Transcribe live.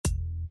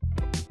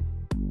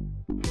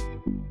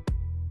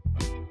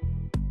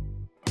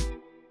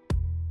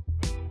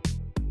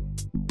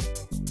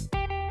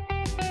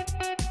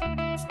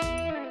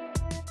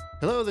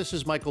Hello, this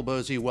is Michael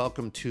Bosey.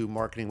 Welcome to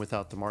Marketing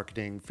Without the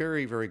Marketing.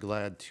 Very, very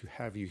glad to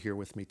have you here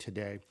with me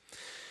today.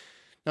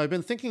 Now, I've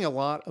been thinking a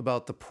lot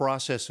about the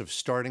process of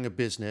starting a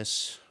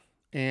business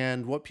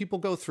and what people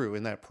go through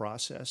in that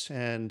process.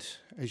 And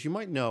as you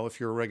might know, if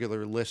you're a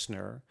regular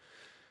listener,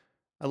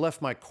 I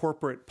left my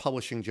corporate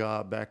publishing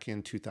job back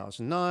in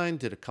 2009,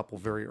 did a couple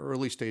very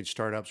early stage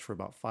startups for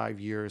about 5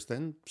 years,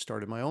 then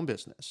started my own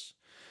business.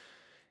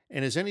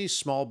 And as any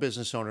small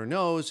business owner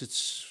knows,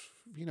 it's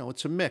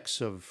a mix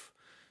of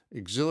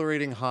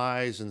exhilarating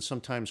highs and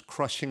sometimes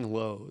crushing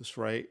lows,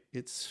 right?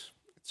 It's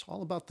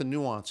all about the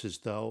nuances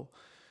though,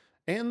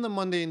 and the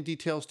mundane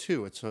details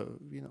too. It's a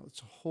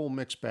whole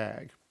mixed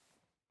bag.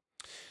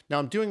 Now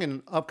I'm doing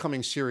an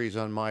upcoming series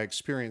on my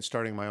experience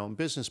starting my own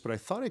business, but I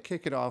thought I'd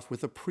kick it off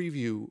with a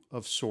preview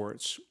of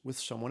sorts with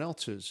someone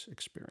else's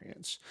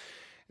experience.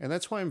 And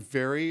that's why I'm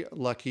very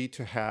lucky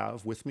to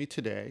have with me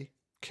today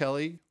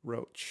Kelly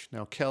Roach.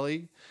 Now,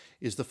 Kelly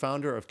is the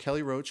founder of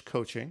Kelly Roach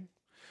Coaching,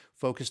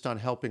 focused on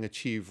helping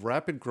achieve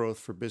rapid growth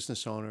for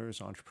business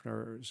owners,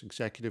 entrepreneurs,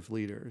 executive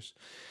leaders.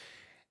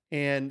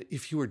 And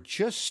if you are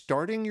just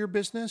starting your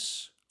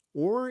business,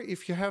 or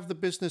if you have the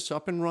business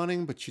up and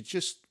running, but you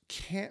just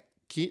can't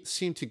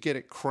seem to get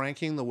it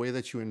cranking the way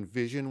that you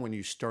envisioned when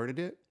you started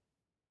it,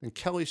 then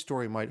Kelly's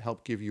story might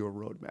help give you a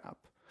roadmap.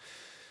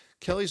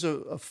 Kelly's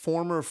a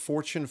former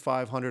Fortune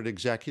 500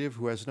 executive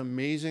who has an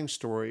amazing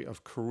story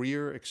of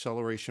career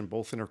acceleration,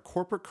 both in her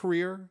corporate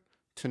career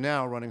to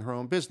now running her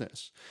own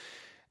business.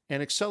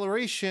 And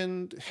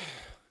acceleration,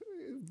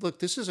 look,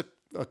 this is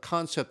a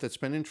concept that's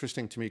been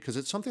interesting to me because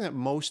it's something that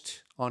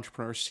most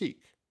entrepreneurs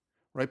seek,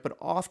 right? But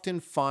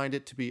often find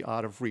it to be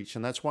out of reach.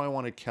 And that's why I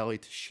wanted Kelly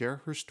to share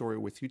her story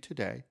with you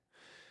today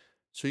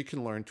so you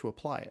can learn to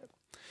apply it.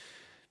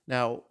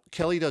 Now,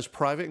 Kelly does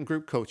private and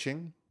group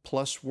coaching,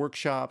 plus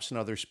workshops and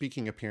other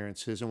speaking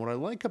appearances. And what I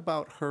like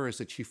about her is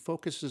that she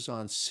focuses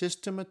on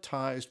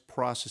systematized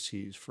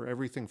processes for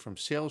everything from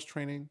sales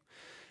training,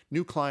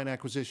 new client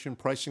acquisition,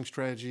 pricing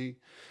strategy,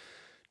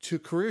 to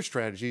career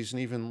strategies,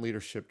 and even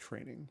leadership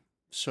training.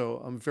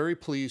 So I'm very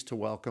pleased to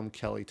welcome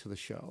Kelly to the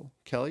show.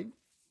 Kelly,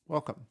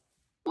 welcome.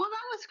 Well,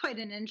 that was quite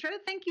an intro.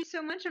 Thank you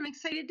so much. I'm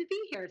excited to be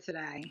here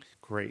today.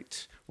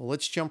 Great. Well,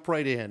 let's jump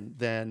right in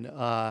then.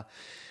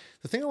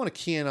 The thing I want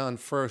to key in on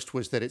first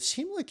was that it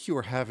seemed like you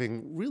were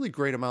having really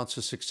great amounts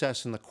of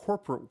success in the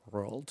corporate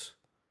world.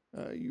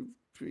 You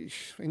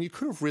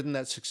could have ridden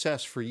that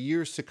success for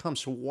years to come.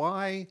 So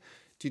why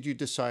did you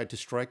decide to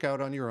strike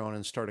out on your own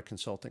and start a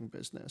consulting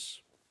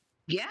business?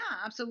 Yeah,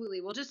 absolutely.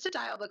 Well, just to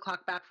dial the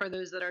clock back for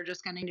those that are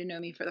just getting to know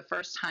me for the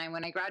first time,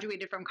 when I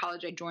graduated from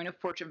college, I joined a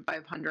Fortune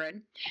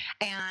 500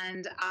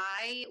 and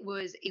I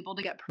was able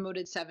to get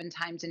promoted 7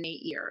 times in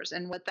 8 years.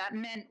 And what that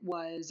meant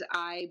was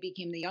I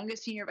became the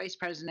youngest senior vice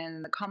president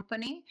in the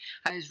company.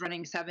 I was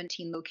running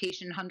 17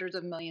 locations, hundreds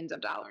of millions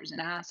of dollars in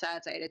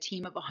assets. I had a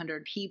team of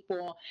 100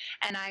 people,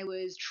 and I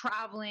was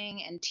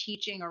traveling and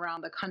teaching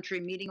around the country,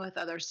 meeting with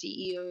other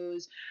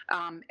CEOs.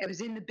 I was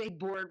in the big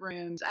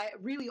boardrooms.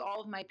 Really, all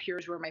of my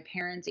peers were my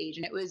parents' age,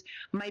 and it was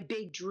my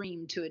big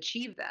dream to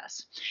achieve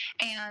this.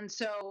 And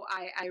so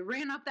I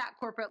ran up that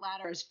corporate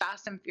ladder as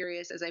fast and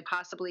furious as I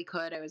possibly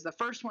could. I was the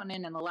first one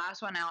in and the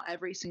last one out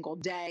every single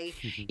day.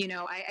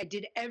 I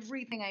did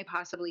everything I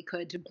possibly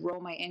could to grow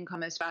my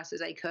income as fast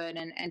as I could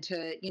and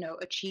to,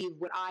 achieve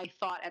what I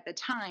thought at the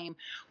time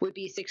would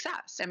be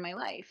success in my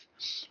life.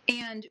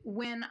 And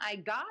when I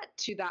got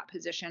to that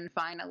position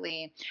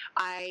finally,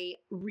 I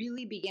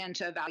really began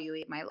to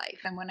evaluate my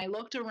life. And when I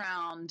looked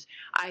around,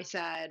 I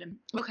said,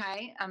 okay,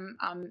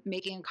 I'm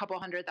making a couple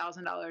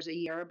 $100,000 a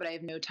year, but I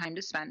have no time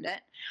to spend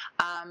it.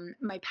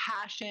 My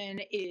passion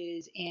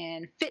is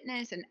in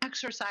fitness and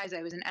exercise.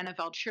 I was an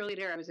NFL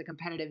cheerleader. I was a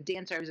competitive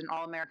dancer. I was an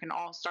All-American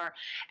All-Star.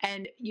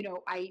 And,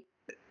 I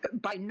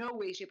by no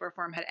way, shape, or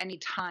form had any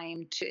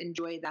time to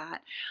enjoy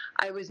that.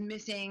 I was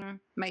missing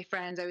my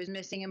friends. I was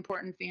missing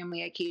important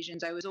family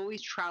occasions. I was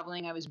always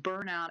traveling. I was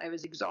burnout. I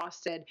was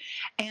exhausted.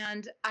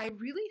 And I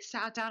really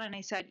sat down and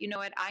I said, you know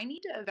what? I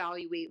need to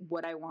evaluate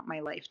what I want my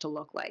life to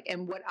look like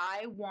and what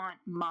I want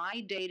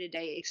my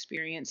day-to-day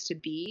experience to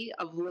be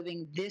of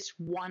living this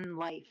one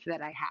life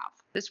that I have,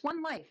 this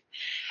one life.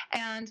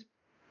 And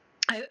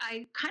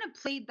I kind of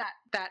played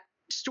that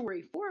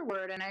story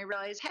forward and I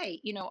realized,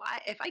 hey,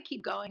 if I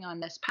keep going on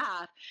this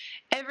path,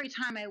 every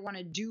time I want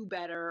to do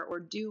better or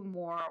do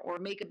more or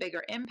make a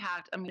bigger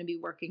impact, I'm going to be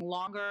working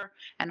longer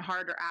and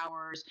harder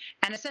hours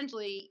and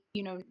essentially,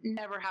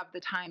 never have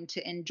the time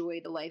to enjoy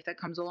the life that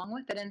comes along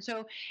with it. And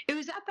so it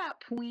was at that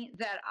point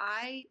that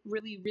I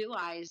really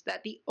realized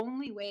that the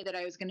only way that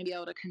I was going to be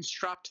able to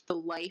construct the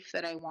life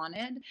that I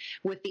wanted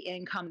with the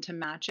income to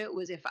match it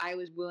was if I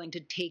was willing to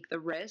take the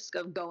risk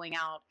of going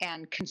out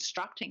and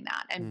constructing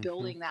that and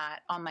building that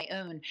on my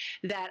own,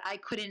 that I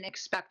couldn't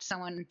expect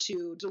someone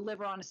to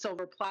deliver on a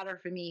silver platter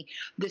for me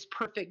this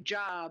perfect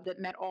job that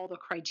met all the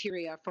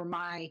criteria for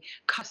my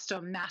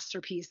custom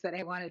masterpiece that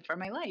I wanted for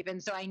my life.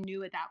 And so I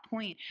knew at that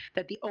point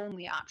that the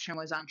only option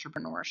was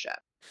entrepreneurship.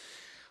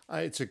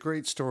 It's a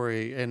great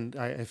story. And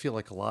I feel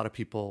like a lot of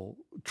people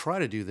try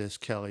to do this,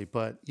 Kelly,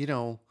 but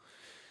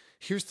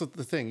Here's the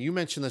thing. You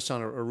mentioned this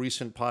on a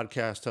recent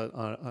podcast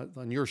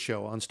on your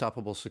show,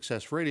 Unstoppable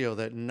Success Radio,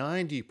 that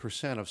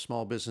 90% of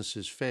small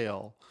businesses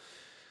fail.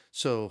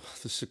 So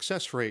the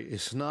success rate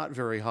is not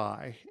very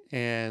high.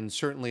 And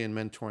certainly in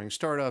mentoring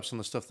startups and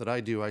the stuff that I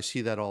do, I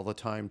see that all the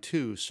time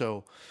too.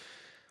 So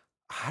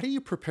how do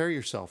you prepare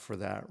yourself for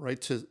that,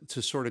 right?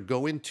 To sort of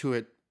go into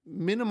it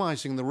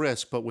minimizing the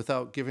risk, but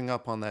without giving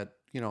up on that,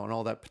 and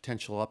all that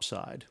potential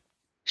upside.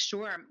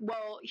 Sure.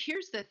 Well,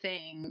 here's the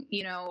thing.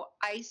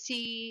 I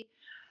see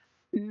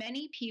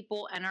many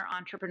people enter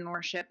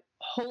entrepreneurship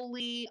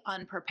wholly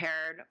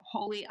unprepared,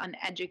 wholly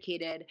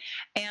uneducated,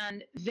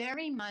 and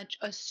very much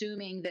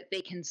assuming that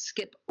they can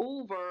skip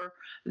over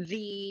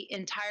the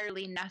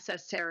entirely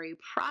necessary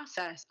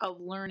process of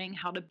learning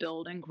how to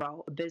build and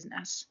grow a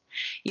business.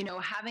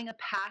 Having a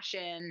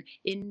passion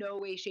in no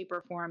way, shape,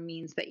 or form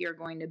means that you're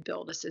going to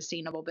build a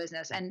sustainable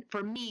business. And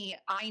for me,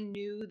 I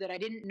knew that I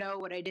didn't know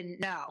what I didn't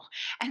know.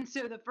 And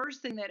so the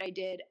first thing that I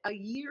did a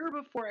year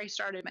before I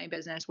started my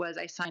business was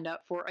I signed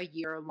up for a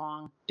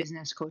year-long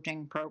business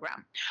coaching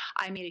program.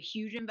 I made a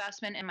huge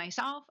investment in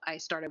myself. I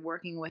started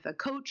working with a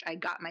coach. I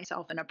got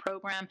myself in a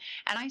program,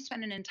 and I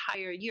spent an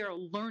entire year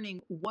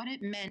learning what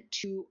it meant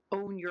to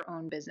own your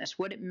own business,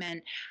 what it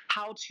meant,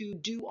 how to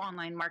do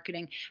online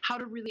marketing, how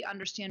to really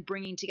understand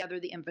bringing together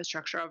the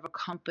infrastructure of a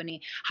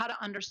company, how to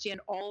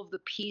understand all of the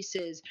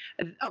pieces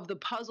of the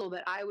puzzle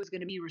that I was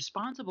going to be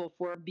responsible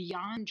for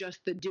beyond just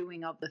the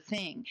doing of the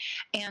thing.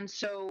 And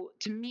so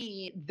to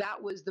me,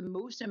 that was the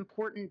most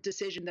important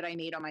decision that I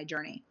made on my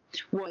journey,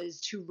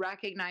 was to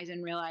recognize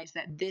and realize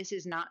that this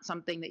is not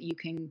something that you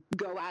can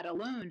go at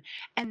alone.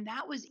 And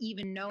that was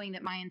even knowing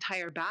that my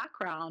entire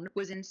background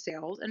was in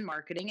sales and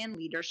marketing and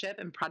leadership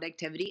and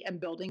productivity and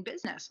building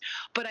business.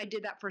 But I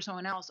did that for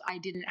someone else. I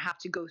didn't have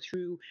to go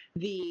through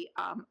the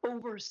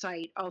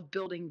oversight of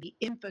building the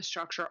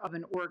infrastructure of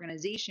an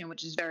organization,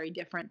 which is very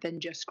different than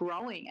just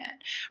growing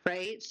it,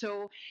 right?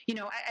 So,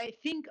 I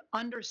think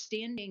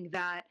understanding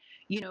that,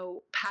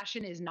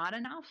 passion is not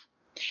enough,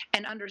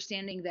 and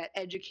understanding that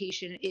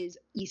education is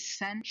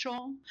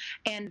essential,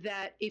 and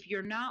that if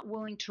you're not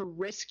willing to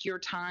risk your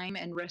time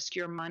and risk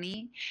your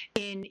money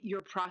in your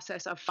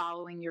process of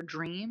following your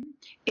dream,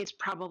 it's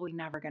probably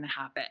never going to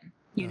happen.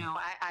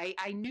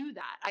 I knew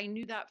that. I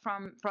knew that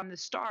from the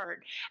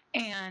start,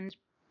 and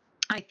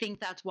I think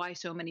that's why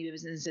so many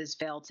businesses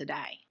fail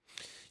today.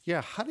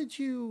 Yeah. How did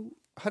you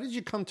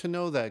come to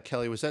know that,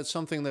 Kelly? Was that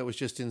something that was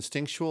just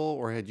instinctual,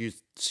 or had you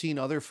seen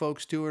other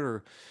folks do it,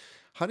 or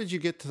how did you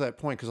get to that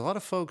point? Because a lot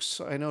of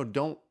folks I know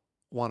don't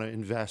want to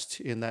invest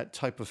in that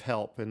type of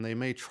help, and they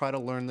may try to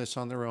learn this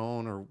on their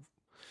own or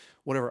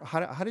whatever.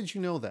 How did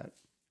you know that?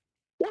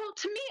 Well,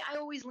 to me, I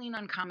always lean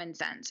on common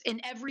sense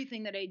in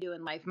everything that I do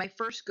in life. My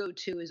first go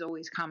to is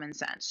always common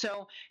sense.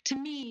 So to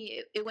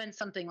me, it went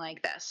something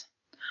like this.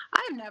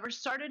 I've never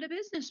started a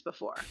business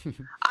before.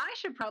 I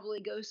should probably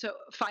go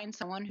find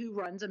someone who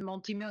runs a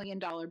multi-million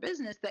dollar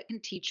business that can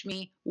teach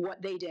me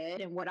what they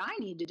did and what I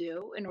need to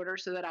do in order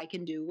so that I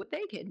can do what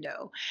they can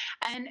do.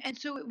 And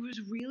so it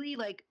was really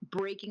like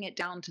breaking it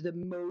down to the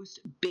most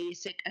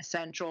basic,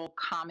 essential,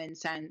 common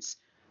sense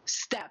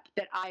step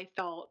that I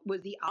felt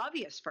was the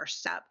obvious first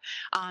step.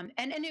 And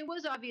it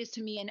was obvious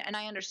to me, and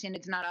I understand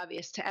it's not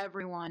obvious to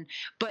everyone,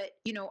 but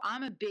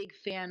I'm a big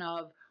fan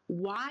of,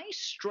 why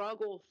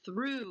struggle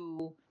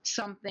through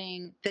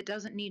something that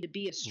doesn't need to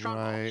be a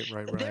struggle? Right,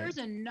 right, right. There's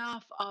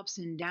enough ups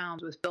and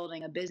downs with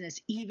building a business,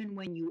 even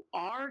when you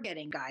are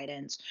getting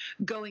guidance,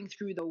 going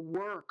through the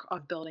work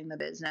of building the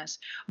business.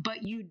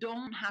 But you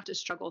don't have to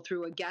struggle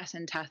through a guess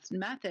and test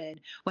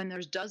method when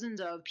there's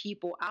dozens of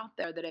people out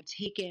there that have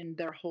taken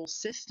their whole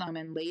system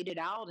and laid it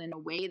out in a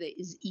way that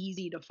is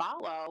easy to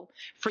follow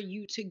for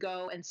you to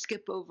go and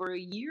skip over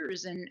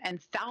years and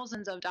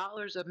thousands of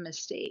dollars of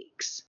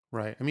mistakes.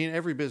 Right. I mean,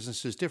 every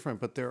business is different,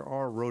 but there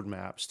are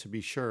roadmaps to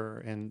be sure.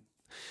 And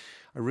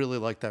I really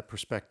like that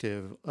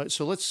perspective.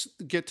 So let's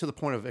get to the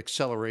point of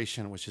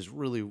acceleration, which is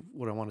really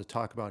what I want to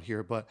talk about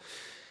here. But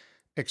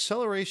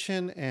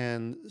acceleration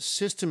and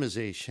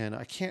systemization,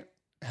 I can't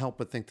help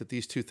but think that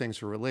these two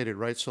things are related,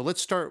 right? So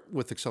let's start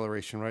with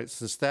acceleration, right?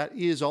 Since that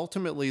is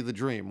ultimately the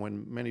dream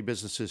when many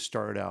businesses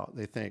start out.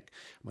 They think,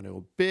 I'm going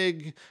to go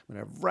big, I'm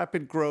going to have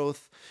rapid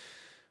growth.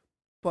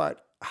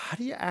 But how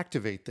do you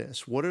activate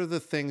this? What are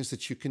the things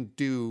that you can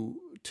do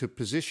to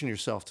position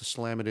yourself to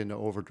slam it into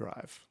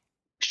overdrive?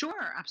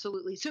 Sure,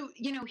 absolutely. So,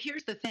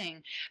 here's the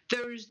thing.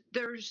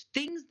 There's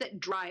things that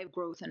drive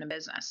growth in a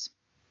business.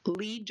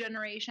 Lead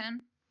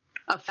generation,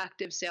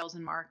 effective sales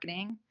and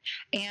marketing,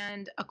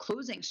 and a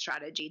closing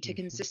strategy to Mhm.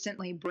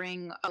 consistently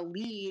bring a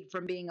lead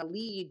from being a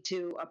lead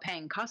to a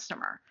paying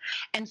customer.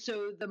 And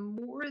so the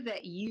more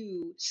that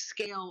you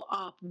scale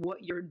up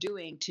what you're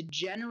doing to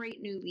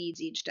generate new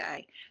leads each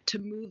day, to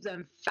move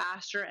them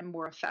faster and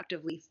more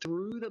effectively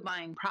through the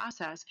buying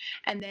process,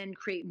 and then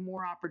create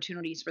more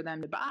opportunities for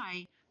them to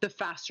buy, the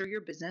faster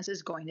your business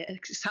is going to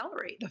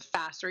accelerate, the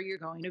faster you're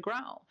going to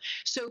grow.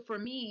 So for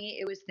me,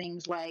 it was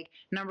things like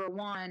number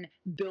one,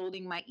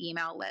 building my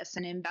email list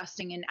and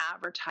investing in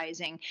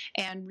advertising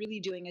and really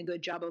doing a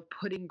good job of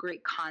putting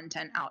great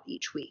content out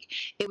each week.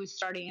 It was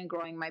starting and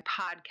growing my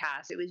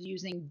podcast. It was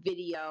using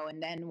video.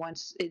 And then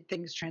once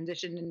things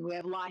transitioned and we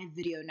have live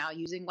video now,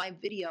 using live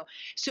video.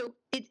 So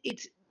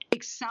it's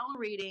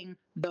accelerating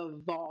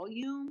the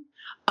volume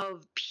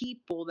of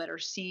people that are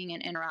seeing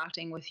and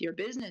interacting with your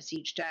business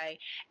each day.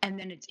 And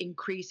then it's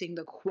increasing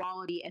the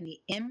quality and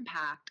the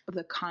impact of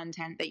the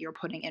content that you're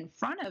putting in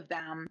front of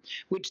them,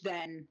 which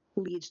then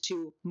leads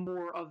to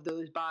more of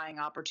those buying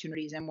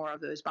opportunities and more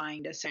of those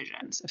buying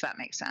decisions, if that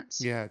makes sense.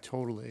 Yeah,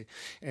 totally.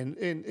 And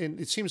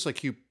it seems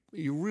like you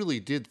really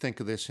did think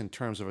of this in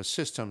terms of a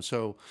system.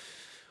 So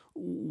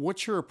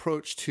what's your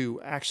approach to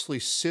actually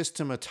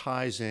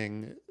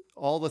systematizing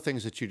all the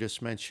things that you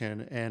just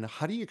mentioned, and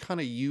how do you kind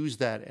of use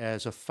that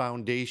as a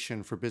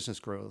foundation for business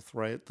growth,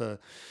 right? The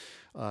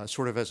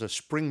sort of as a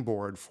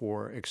springboard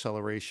for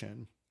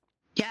acceleration.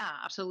 Yeah,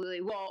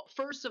 absolutely. Well,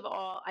 first of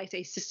all, I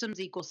say systems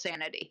equal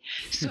sanity.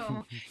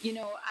 So,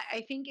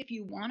 I think if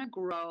you want to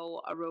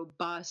grow a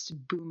robust,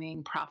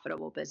 booming,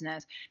 profitable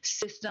business,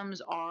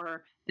 systems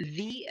are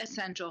the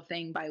essential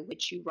thing by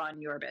which you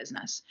run your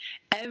business.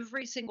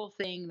 Every single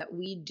thing that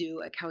we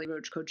do at Kelly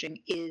Roach Coaching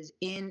is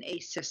in a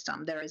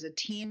system. There is a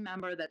team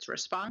member that's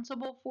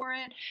responsible for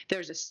it.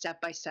 There's a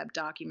step-by-step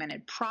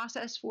documented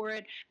process for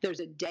it. There's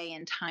a day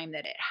and time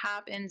that it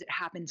happens. It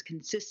happens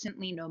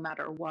consistently no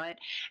matter what.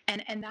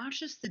 And that's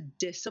just the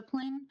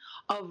discipline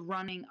of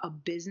running a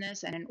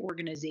business and an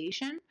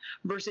organization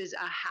versus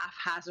a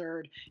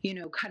haphazard,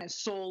 kind of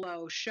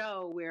solo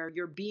show where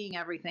you're being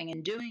everything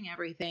and doing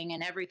everything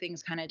and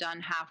everything's kind of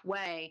done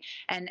halfway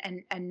and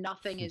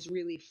nothing is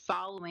really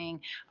following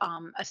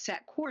a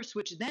set course,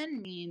 which then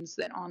means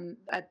that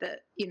at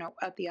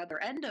the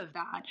other end of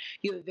that,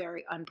 you have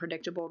very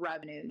unpredictable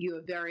revenue, you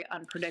have very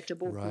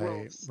unpredictable Right,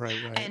 growth.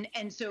 right, right.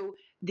 And so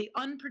the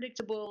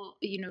unpredictable,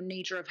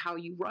 nature of how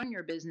you run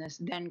your business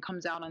then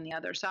comes out on the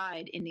other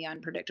side in the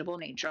unpredictable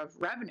nature of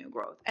revenue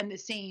growth. And the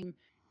same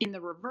in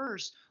the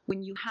reverse,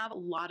 when you have a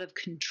lot of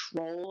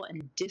control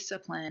and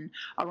discipline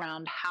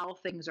around how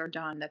things are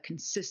done, the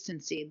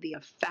consistency, the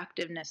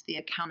effectiveness, the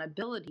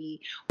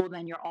accountability, well,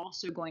 then you're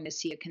also going to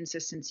see a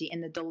consistency in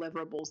the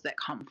deliverables that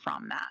come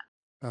from that.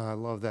 I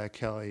love that,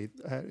 Kelly.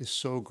 That is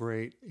so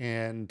great.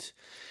 And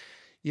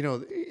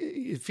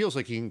it feels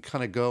like you can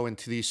kind of go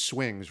into these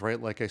swings,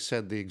 right? Like I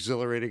said, the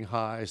exhilarating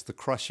highs, the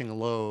crushing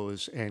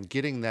lows, and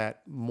getting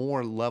that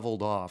more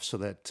leveled off so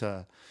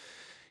that,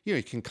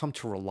 you can come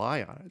to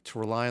rely on it, to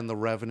rely on the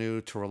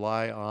revenue, to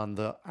rely on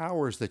the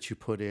hours that you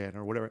put in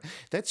or whatever.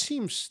 That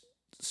seems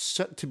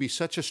to be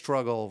such a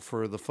struggle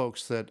for the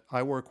folks that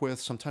I work with,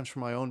 sometimes for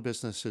my own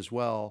business as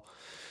well.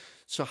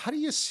 So how do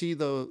you see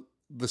the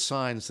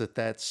signs that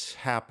that's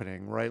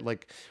happening, right?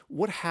 Like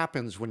what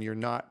happens when you're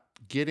not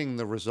getting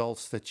the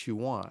results that you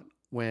want,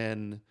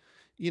 when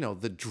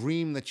the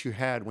dream that you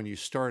had when you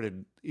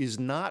started is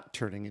not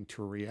turning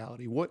into a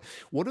reality? What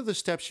are the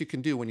steps you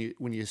can do when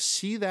you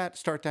see that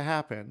start to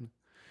happen?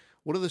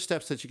 What are the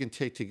steps that you can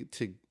take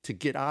to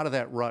get out of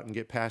that rut and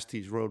get past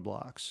these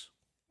roadblocks?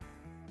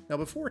 Now,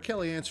 before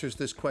Kelly answers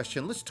this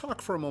question, let's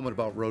talk for a moment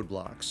about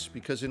roadblocks,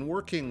 because in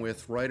working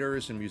with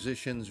writers and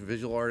musicians,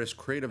 visual artists,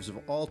 creatives of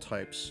all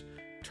types,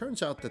 it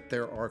turns out that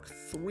there are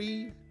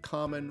 3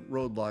 common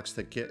roadblocks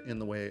that get in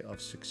the way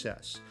of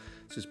success.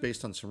 This is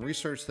based on some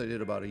research that I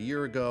did about a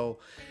year ago,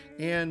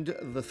 and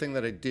the thing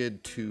that I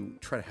did to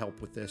try to help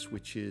with this,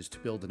 which is to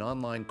build an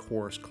online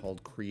course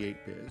called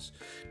Create Biz.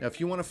 Now, if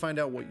you want to find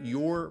out what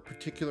your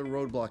particular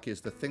roadblock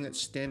is, the thing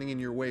that's standing in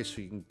your way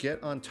so you can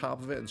get on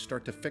top of it and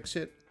start to fix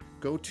it,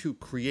 go to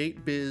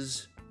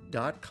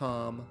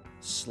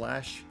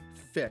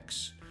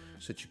createbiz.com/fix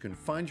so that you can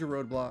find your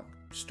roadblock,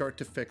 start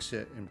to fix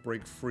it, and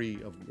break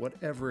free of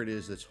whatever it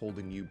is that's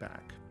holding you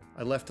back.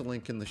 I left a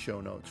link in the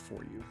show notes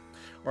for you.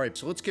 All right,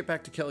 so let's get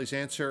back to Kelly's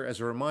answer. As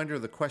a reminder,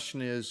 the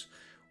question is,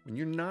 when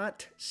you're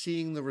not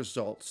seeing the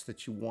results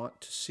that you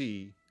want to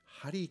see,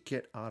 how do you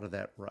get out of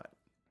that rut?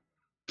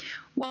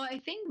 Well, I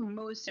think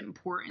most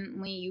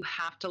importantly, you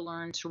have to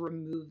learn to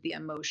remove the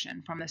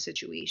emotion from the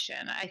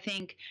situation. I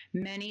think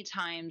many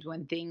times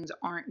when things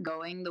aren't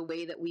going the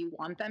way that we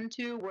want them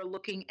to, we're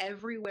looking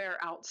everywhere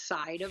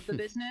outside of the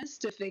business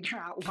to figure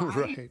out why.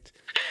 Right.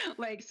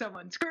 Like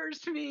someone's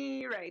cursed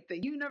me, right?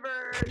 The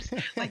universe.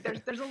 Like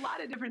there's a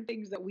lot of different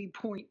things that we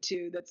point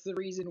to that's the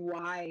reason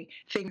why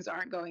things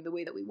aren't going the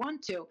way that we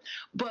want to.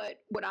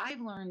 But what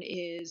I've learned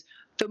is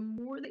the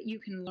more that you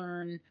can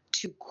learn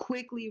to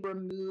quickly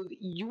remove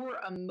your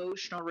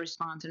emotional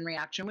response and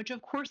reaction, which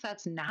of course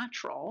that's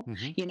natural,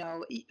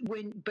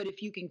 but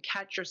if you can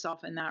catch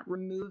yourself in that,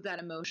 remove that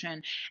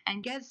emotion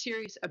and get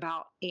serious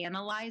about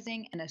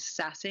analyzing and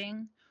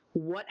assessing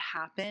what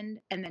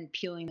happened and then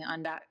peeling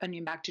the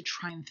onion back to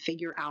try and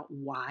figure out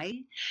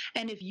why.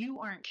 And if you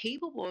aren't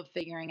capable of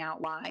figuring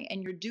out why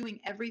and you're doing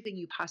everything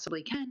you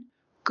possibly can,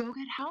 go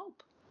get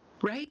help.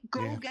 right?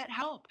 Go Yeah. get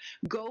help.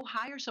 Go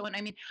hire someone.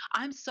 I mean,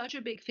 I'm such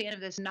a big fan of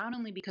this, not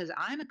only because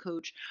I'm a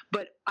coach,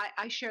 but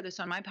I share this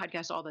on my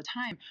podcast all the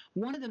time.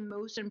 One of the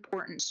most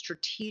important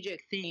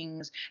strategic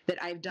things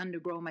that I've done to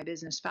grow my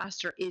business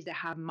faster is to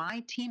have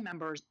my team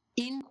members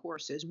in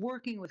courses,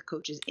 working with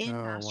coaches, in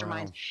Oh,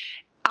 masterminds.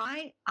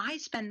 wow. I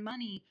spend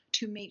money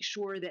to make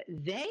sure that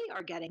they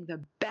are getting the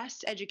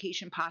best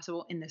education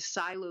possible in the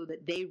silo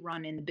that they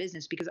run in the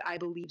business, because I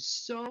believe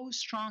so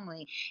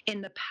strongly in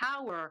the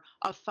power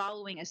of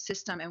following a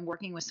system and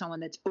working with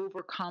someone that's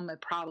overcome a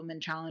problem and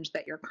challenge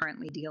that you're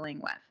currently dealing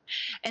with.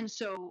 And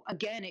so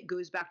again, it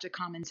goes back to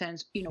common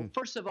sense. Hmm.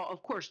 First of all,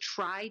 of course,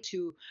 try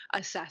to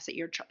assess it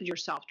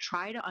yourself.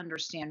 Try to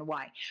understand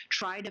why.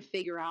 Try to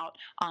figure out,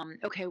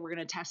 okay, we're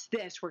going to test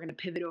this. We're going to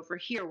pivot over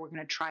here. We're going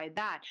to try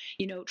that.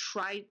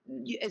 Try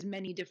as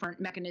many different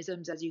mechanisms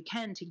as you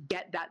can to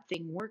get that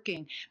thing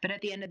working. But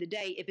at the end of the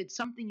day, if it's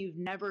something you've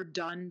never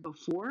done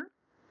before,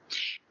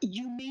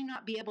 you may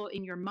not be able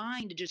in your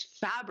mind to just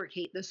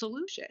fabricate the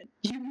solution.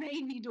 You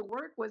may need to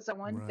work with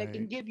someone that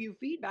can Right. give you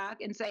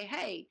feedback and say,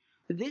 hey,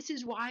 this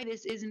is why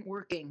this isn't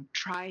working.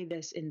 Try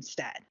this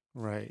instead.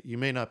 Right. You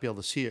may not be able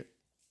to see it,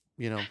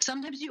 you know.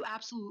 Sometimes you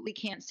absolutely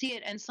can't see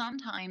it. And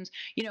sometimes,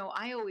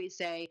 I always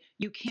say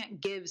you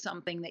can't give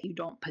something that you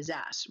don't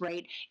possess,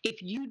 right?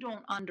 If you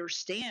don't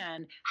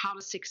understand how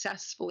to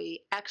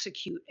successfully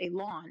execute a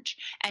launch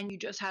and you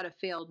just had a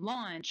failed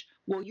launch,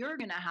 well, you're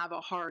going to have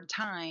a hard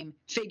time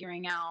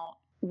figuring out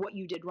what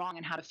you did wrong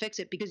and how to fix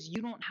it, because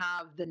you don't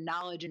have the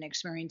knowledge and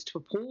experience to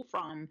pull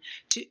from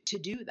to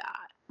do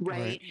that. Right.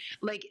 Right.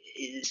 Like,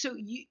 so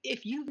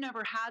if you've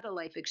never had a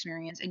life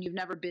experience and you've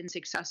never been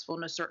successful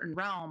in a certain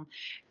realm,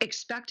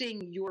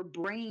 expecting your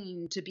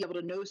brain to be able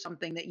to know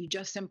something that you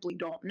just simply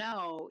don't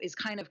know is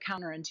kind of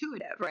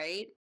counterintuitive,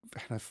 right?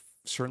 And I've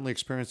certainly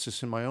experienced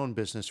this in my own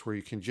business where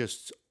you can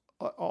just,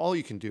 all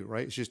you can do,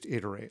 right, is just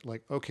iterate.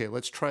 Like, okay,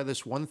 let's try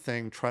this one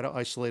thing, try to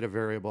isolate a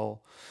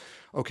variable.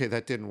 Okay,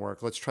 that didn't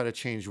work. Let's try to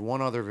change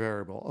one other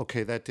variable.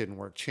 Okay, that didn't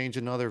work. Change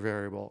another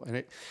variable.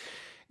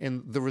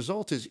 And the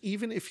result is,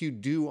 even if you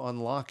do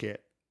unlock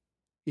it,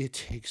 it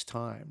takes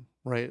time,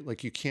 right?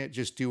 Like you can't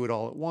just do it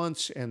all at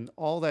once. And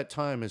all that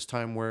time is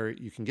time where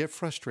you can get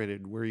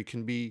frustrated, where you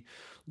can be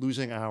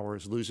losing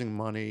hours, losing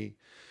money.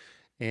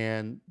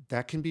 And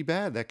that can be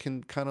bad. That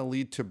can kind of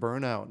lead to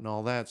burnout and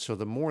all that. So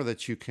the more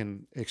that you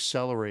can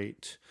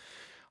accelerate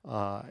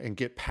and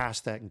get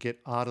past that and get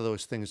out of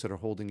those things that are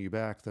holding you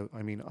back,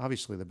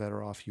 obviously, the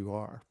better off you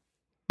are.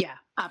 Yeah,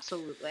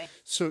 absolutely.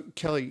 So,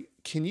 Kelly,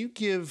 can you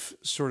give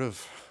sort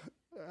of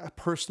a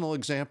personal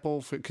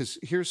example? Because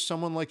here's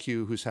someone like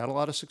you who's had a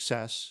lot of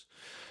success,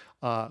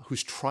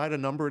 who's tried a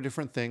number of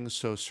different things.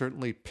 So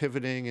certainly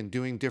pivoting and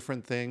doing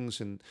different things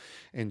and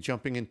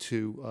jumping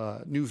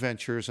into new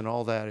ventures and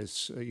all that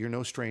is, you're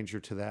no stranger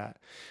to that.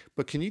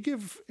 But can you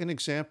give an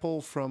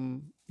example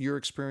from your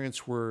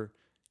experience where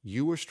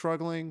you were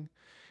struggling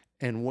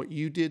and what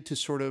you did to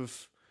sort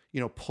of,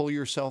 pull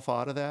yourself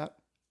out of that?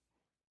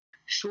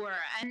 Sure.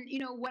 And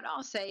what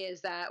I'll say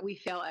is that we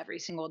fail every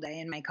single day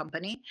in my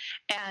company,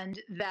 and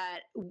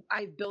that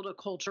I've built a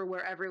culture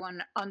where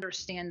everyone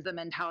understands the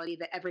mentality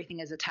that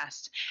everything is a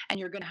test, and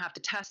you're going to have to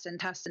test and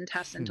test and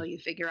test Hmm. until you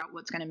figure out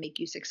what's going to make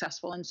you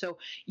successful. And so,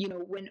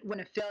 when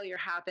a failure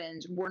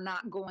happens, we're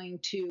not going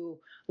to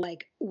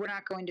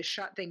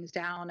shut things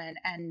down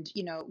and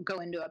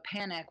go into a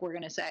panic. We're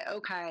going to say,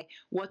 okay,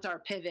 what's our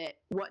pivot?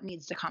 What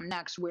needs to come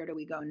next? Where do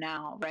we go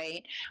now?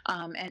 Right.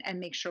 And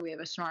make sure we have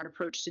a smart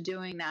approach to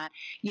doing that.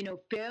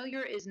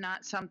 Failure is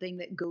not something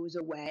that goes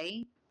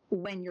away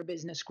when your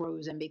business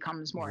grows and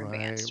becomes more Right,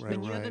 advanced. right,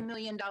 When you have a right. $1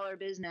 million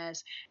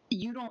business,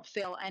 you don't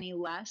fail any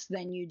less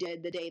than you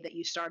did the day that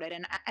you started.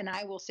 And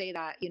I will say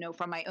that,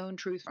 from my own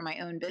truth, from my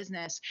own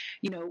business,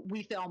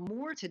 we fail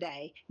more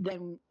today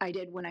than I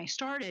did when I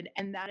started.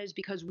 And that is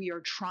because we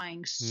are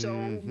trying so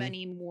Hmm.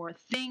 many more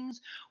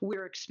things.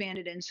 We're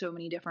expanded in so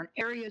many different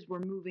areas.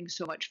 We're moving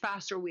so much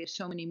faster. We have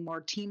so many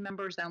more team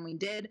members than we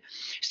did.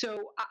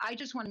 So I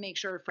just want to make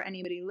sure for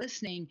anybody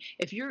listening,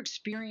 if you're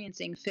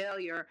experiencing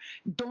failure,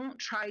 don't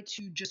try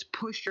to just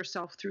push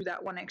yourself through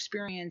that one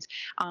experience,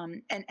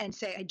 and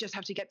say, I just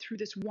have to get through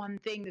this one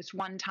thing this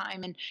one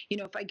time. And,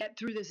 if I get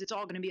through this, it's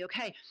all going to be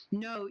okay.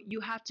 No, you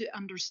have to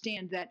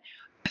understand that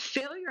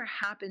failure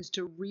happens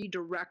to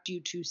redirect you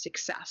to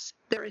success.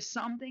 There is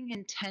something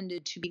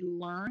intended to be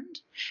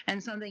learned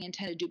and something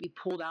intended to be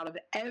pulled out of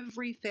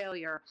every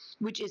failure,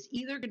 which is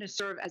either going to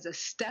serve as a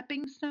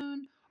stepping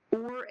stone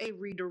or a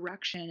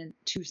redirection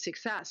to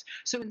success.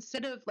 So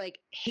instead of like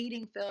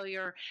hating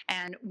failure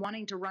and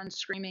wanting to run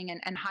screaming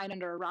and hide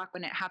under a rock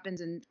when it happens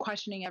and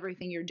questioning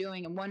everything you're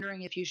doing and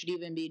wondering if you should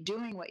even be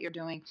doing what you're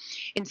doing,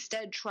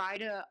 instead try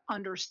to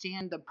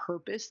understand the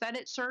purpose that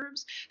it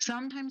serves.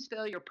 Sometimes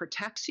failure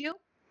protects you,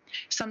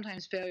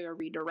 Sometimes failure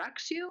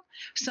redirects you.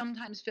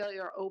 Sometimes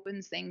failure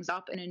opens things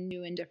up in a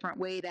new and different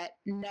way that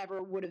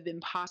never would have been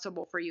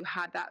possible for you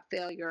had that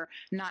failure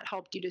not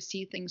helped you to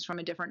see things from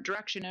a different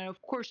direction. And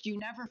of course, you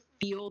never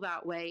feel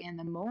that way in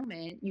the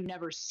moment. You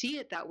never see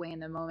it that way in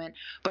the moment.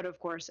 But of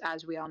course,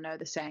 as we all know,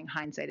 the saying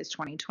hindsight is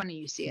 2020,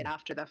 you see it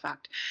after the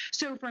fact.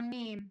 So for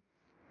me,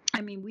 I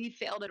mean, we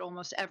failed at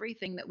almost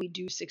everything that we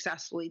do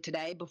successfully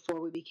today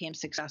before we became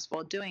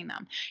successful at doing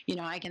them.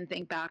 I can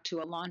think back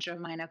to a launch of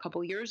mine a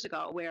couple years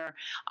ago where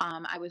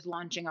I was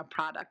launching a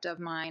product of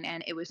mine,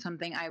 and it was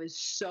something I was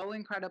so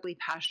incredibly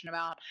passionate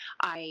about.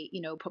 I,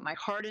 put my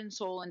heart and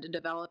soul into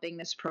developing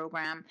this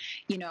program.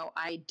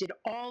 I did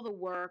all the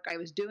work. I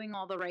was doing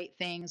all the right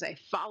things. I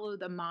followed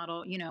the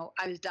model.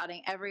 I was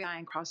dotting every I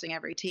and crossing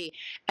every T,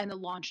 and the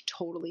launch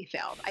totally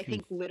failed. I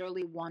think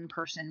literally one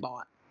person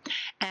bought,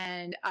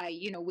 and I,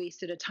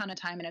 wasted a ton of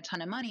time and a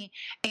ton of money.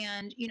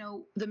 And,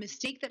 the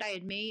mistake that I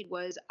had made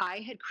was I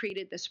had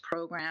created this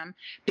program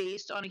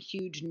based on a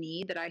huge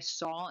need that I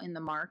saw in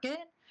the market,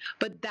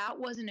 but that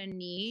wasn't a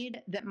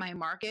need that my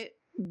market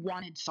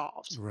wanted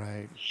solved.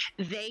 Right.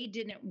 They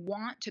didn't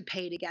want to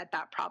pay to get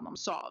that problem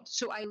solved.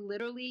 So I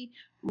literally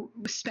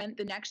spent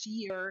the next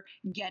year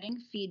getting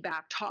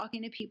feedback,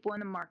 talking to people in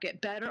the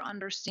market, better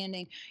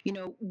understanding,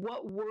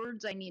 what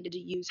words I needed to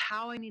use,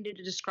 how I needed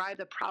to describe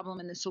the problem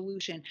and the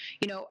solution,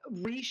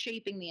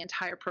 reshaping the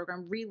entire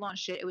program,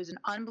 relaunched it. It was an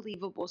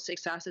unbelievable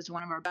success. It's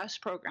one of our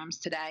best programs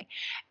today.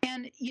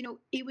 And,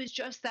 it was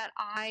just that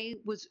I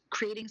was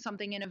creating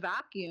something in a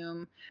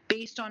vacuum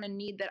based on a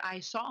need that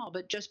I saw.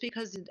 But just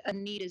because a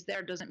need is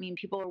there doesn't mean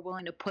people are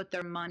willing to put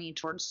their money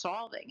towards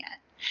solving it.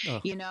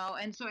 Oh.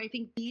 And so I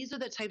think these are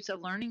the types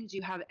of learnings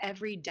you have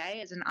every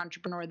day as an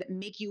entrepreneur that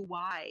make you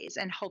wise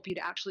and help you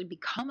to actually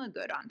become a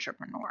good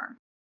entrepreneur.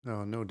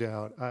 No, no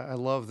doubt. I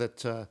love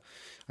that.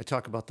 I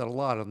talk about that a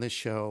lot on this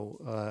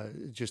show,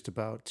 just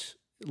about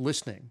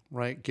listening,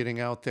 right? Getting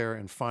out there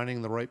and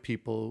finding the right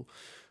people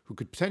who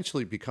could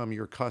potentially become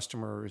your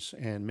customers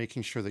and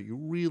making sure that you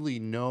really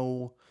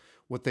know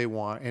what they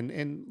want.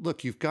 And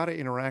look, you've got to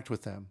interact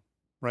with them,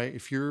 right?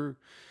 If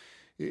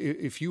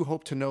you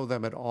hope to know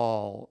them at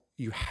all,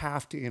 you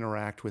have to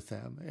interact with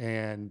them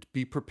and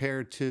be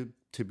prepared to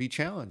be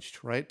challenged,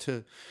 right?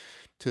 To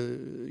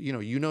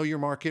your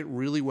market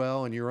really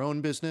well in your own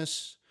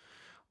business,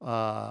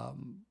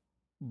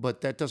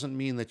 but that doesn't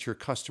mean that your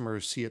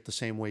customers see it the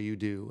same way you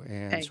do.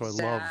 And so I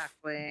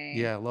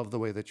love the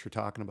way that you're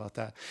talking about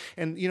that.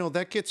 And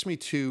that gets me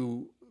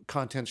to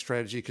content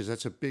strategy, because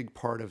that's a big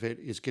part of it,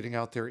 is getting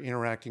out there,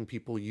 interacting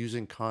people,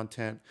 using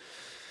content.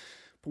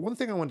 But one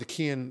thing I wanted to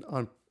key in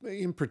on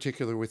in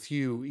particular with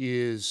you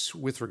is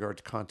with regard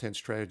to content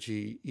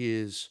strategy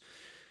is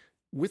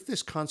with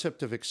this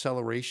concept of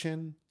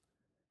acceleration.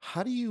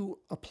 How do you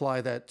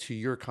apply that to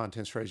your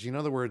content strategy? In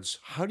other words,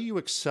 how do you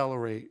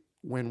accelerate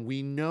when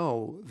we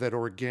know that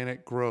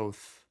organic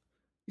growth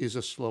is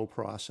a slow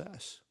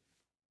process?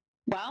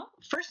 Well,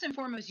 first and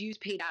foremost, use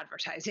paid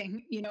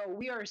advertising.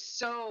 We are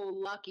so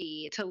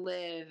lucky to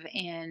live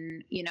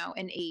in,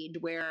 an age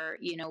where,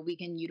 we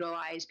can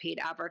utilize paid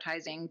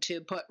advertising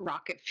to put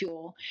rocket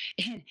fuel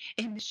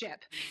in the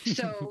ship.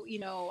 So,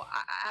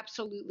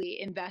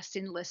 absolutely invest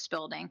in list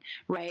building,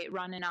 right?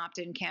 Run an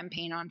opt-in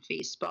campaign on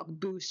Facebook,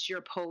 boost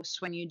your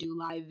posts when you do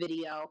live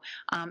video,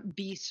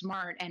 be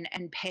smart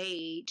and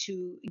pay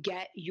to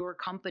get your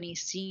company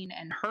seen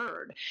and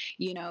heard,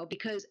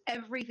 because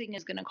everything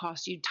is going to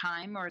cost you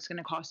time or it's going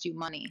to cost you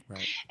money.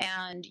 Right.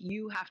 And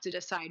you have to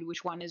decide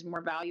which one is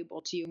more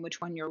valuable to you and which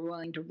one you're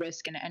willing to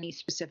risk in any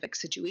specific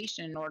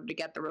situation in order to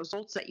get the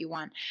results that you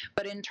want.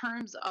 But in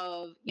terms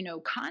of,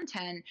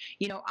 content,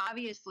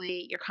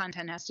 obviously your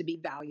content has to be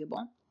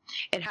valuable.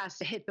 It has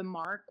to hit the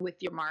mark with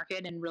your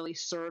market and really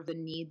serve the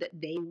need that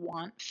they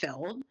want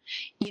filled.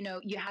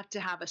 You have to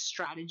have a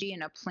strategy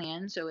and a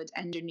plan so it's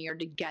engineered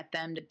to get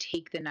them to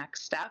take the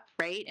next step,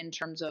 right? In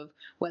terms of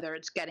whether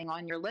it's getting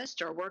on your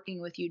list or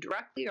working with you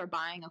directly or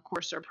buying a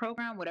course or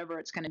program, whatever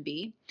it's going to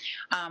be.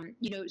 And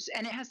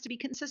it has to be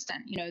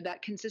consistent.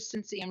 That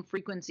consistency and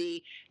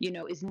frequency,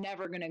 is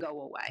never going to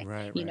go away.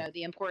 Right.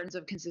 The importance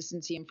of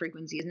consistency and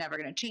frequency is never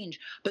going to change,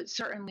 but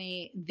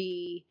certainly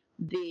the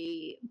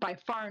by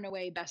far and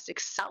away best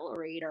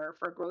accelerator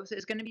for growth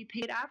is going to be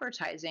paid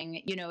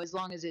advertising, as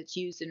long as it's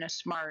used in a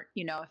smart,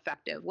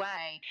 effective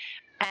way.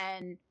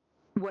 And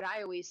what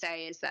I always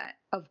say is that,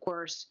 of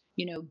course,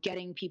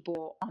 getting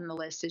people on the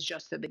list is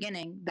just the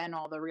beginning. Then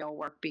all the real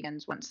work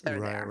begins once they're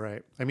there.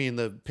 Right. I mean,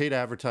 the paid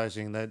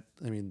advertising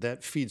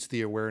that feeds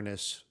the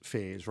awareness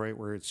phase, right?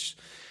 Where it's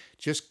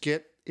just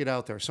get it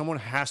out there. Someone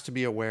has to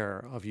be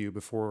aware of you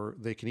before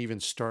they can even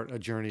start a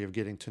journey of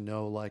getting to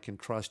know, like, and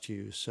trust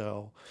you.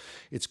 So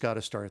it's got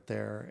to start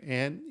there.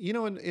 And,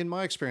 in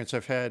my experience,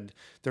 there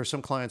are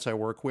some clients I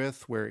work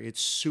with where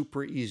it's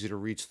super easy to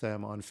reach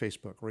them on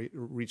Facebook,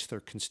 reach their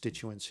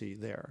constituency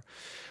there.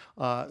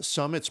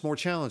 Some it's more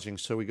challenging.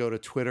 So we go to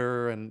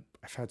Twitter, and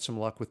I've had some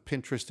luck with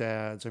Pinterest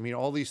ads. I mean,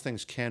 all these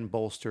things can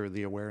bolster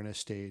the awareness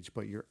stage,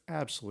 but you're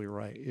absolutely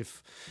right.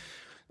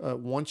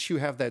 once you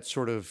have that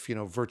sort of,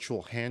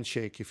 virtual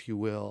handshake, if you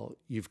will,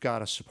 you've got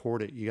to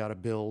support it. You got to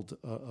build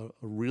a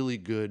really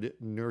good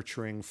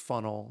nurturing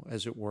funnel,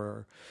 as it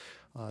were,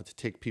 to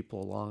take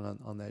people along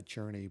on that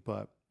journey.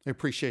 But I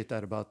appreciate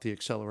that about the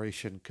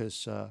acceleration,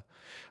 because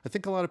I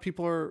think a lot of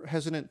people are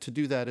hesitant to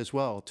do that as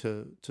well,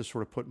 to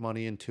sort of put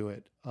money into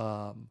it.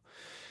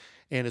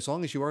 And as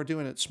long as you are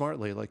doing it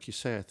smartly, like you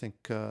say, I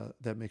think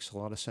that makes a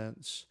lot of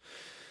sense.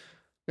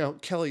 Now,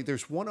 Kelly,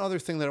 there's one other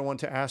thing that I want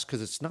to ask,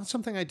 because it's not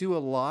something I do a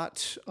lot.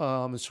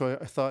 So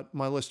I thought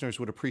my listeners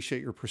would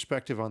appreciate your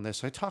perspective on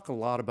this. I talk a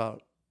lot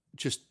about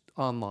just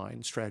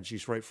online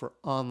strategies, right, for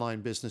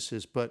online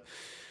businesses. But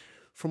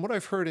from what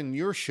I've heard in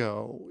your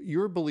show,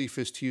 your belief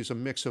is to use a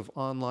mix of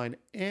online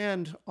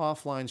and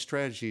offline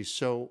strategies.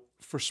 So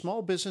for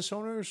small business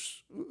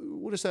owners,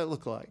 what does that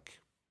look like?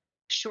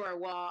 Sure.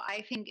 Well,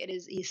 I think it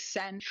is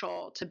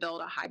essential to build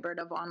a hybrid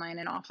of online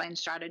and offline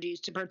strategies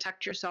to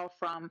protect yourself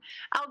from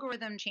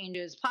algorithm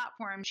changes,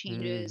 platform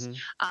changes,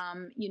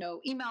 Mm-hmm.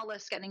 email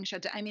lists getting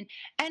shut down. I mean,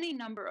 any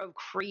number of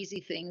crazy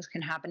things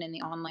can happen in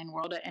the online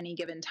world at any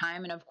given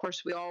time. And of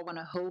course, we all want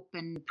to hope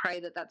and pray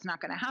that that's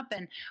not going to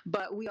happen.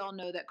 But we all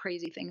know that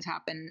crazy things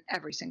happen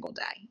every single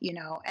day.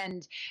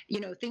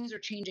 Things are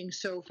changing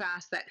so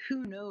fast that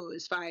who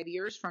knows 5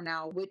 years from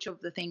now, which of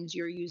the things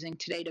you're using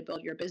today to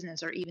build your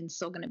business are even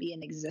still going to be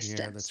in Yeah,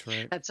 existence. that's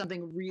right. That's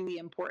something really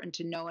important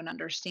to know and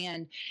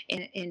understand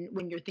in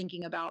when you're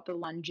thinking about the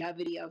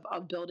longevity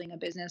of building a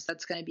business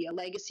that's going to be a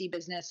legacy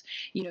business,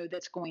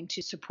 that's going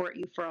to support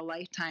you for a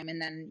lifetime,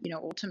 and then,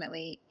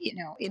 ultimately,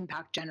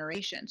 impact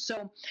generations.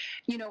 So,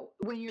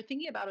 when you're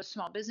thinking about a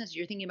small business,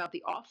 you're thinking about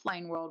the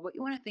offline world. What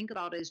you want to think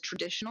about is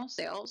traditional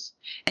sales,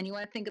 and you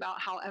want to think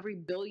about how every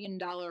 $1 billion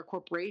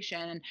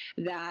corporation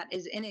that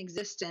is in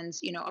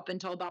existence, up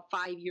until about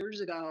 5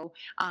 years ago,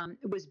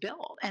 was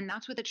built. And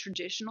that's with a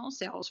traditional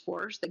sales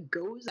force that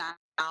goes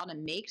out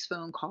and makes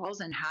phone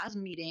calls and has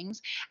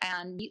meetings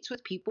and meets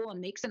with people and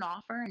makes an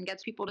offer and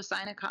gets people to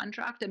sign a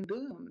contract, and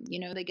boom,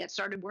 they get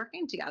started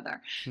working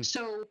together.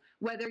 So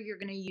whether you're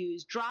going to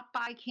use drop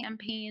by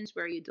campaigns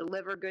where you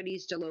deliver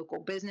goodies to local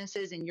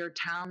businesses in your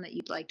town that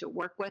you'd like to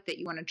work with, that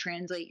you want to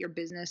translate your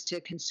business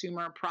to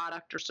consumer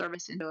product or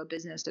service into a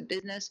business to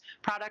business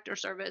product or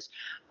service,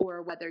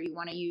 or whether you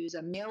want to use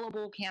a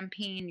mailable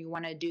campaign, you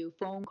want to do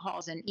phone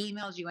calls and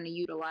emails, you want to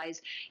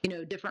utilize,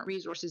 different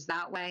resources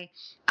that way.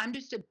 I'm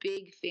just a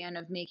big fan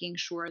of making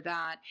sure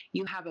that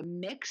you have a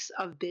mix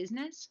of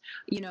business.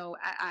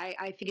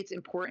 I think it's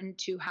important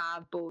to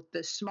have both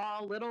the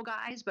small little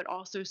guys, but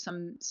also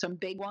some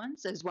big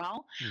ones as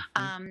well.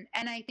 Mm-hmm.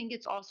 And I think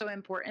it's also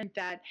important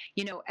that,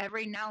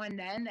 every now and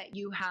then that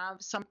you have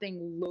something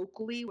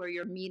locally where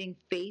you're meeting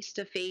face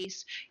to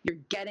face, you're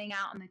getting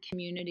out in the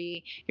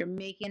community, you're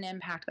making an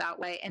impact that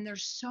way. And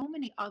there's so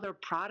many other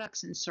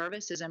products and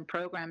services and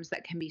programs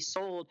that can be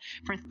sold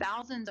for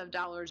thousands of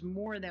dollars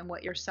more than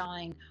what you're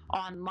selling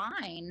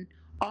online,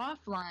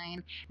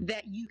 offline,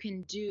 that you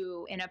can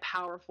do in a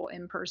powerful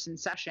in-person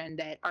session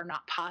that are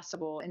not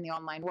possible in the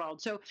online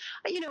world. So,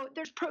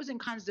 there's pros and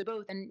cons to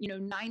both. And,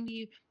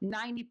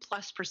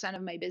 90+%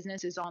 of my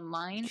business is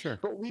online, Sure.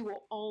 but we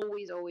will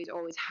always, always,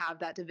 always have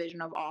that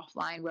division of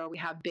offline where we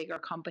have bigger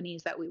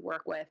companies that we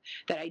work with,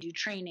 that I do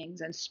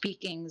trainings and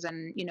speakings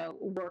and,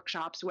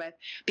 workshops with,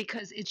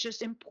 because it's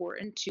just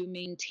important to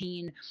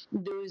maintain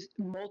those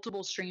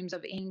multiple streams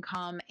of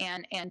income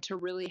and to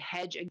really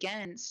hedge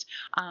against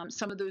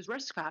some of those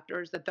risk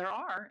factors that there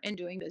are in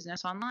doing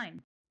business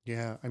online.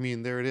 Yeah, I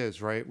mean, there it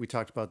is, right? We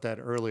talked about that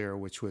earlier,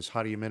 which was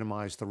how do you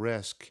minimize the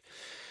risk?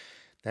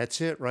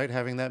 That's it, right?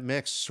 Having that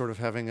mix, sort of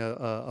having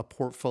a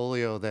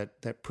portfolio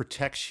that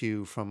protects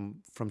you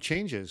from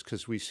changes,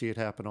 because we see it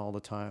happen all the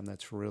time.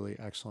 That's really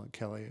excellent,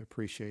 Kelly. I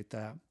appreciate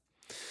that.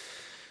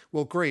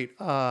 Well, great.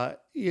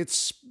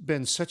 It's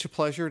been such a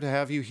pleasure to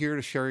have you here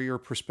to share your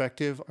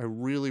perspective. I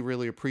really,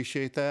 really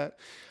appreciate that.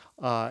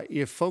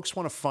 If folks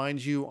want to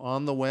find you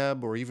on the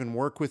web or even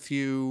work with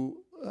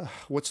you,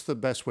 what's the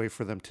best way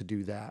for them to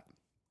do that?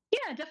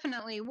 Yeah,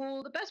 definitely.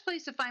 Well, the best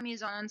place to find me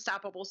is on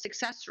Unstoppable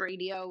Success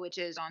Radio, which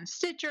is on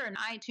Stitcher and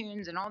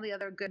iTunes and all the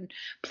other good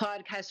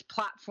podcast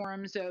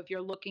platforms. So if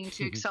you're looking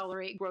to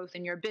accelerate growth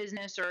in your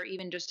business, or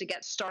even just to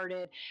get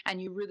started and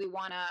you really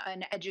want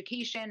an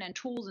education and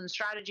tools and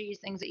strategies,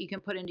 things that you can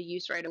put into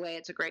use right away,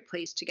 it's a great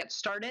place to get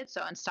started.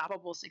 So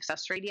Unstoppable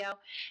Success Radio.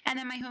 And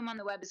then my home on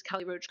the web is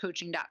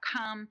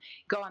kellyroachcoaching.com.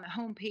 Go on the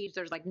homepage.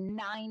 There's like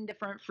 9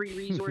 different free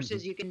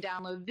resources. You can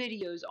download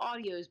videos,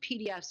 audios,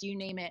 PDFs, you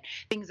name it,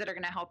 things that are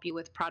going to help you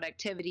with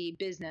productivity,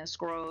 business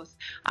growth,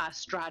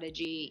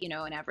 strategy,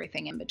 and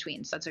everything in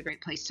between. So that's a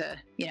great place to,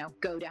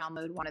 go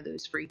download one of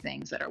those free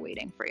things that are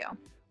waiting for you.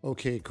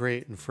 Okay,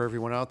 great. And for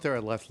everyone out there, I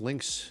left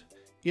links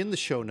in the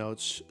show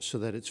notes so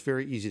that it's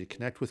very easy to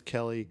connect with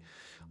Kelly.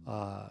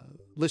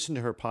 Listen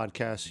to her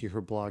podcast, see her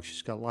blog.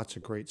 She's got lots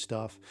of great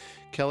stuff.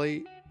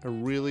 Kelly, I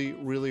really,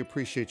 really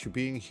appreciate you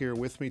being here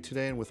with me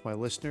today and with my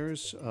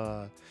listeners.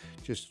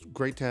 Just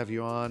great to have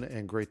you on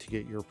and great to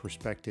get your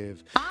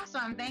perspective.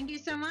 Awesome. Thank you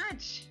so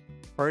much.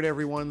 All right,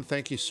 everyone.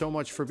 Thank you so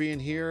much for being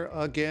here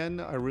again.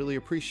 I really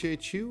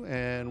appreciate you,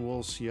 and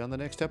we'll see you on the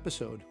next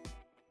episode.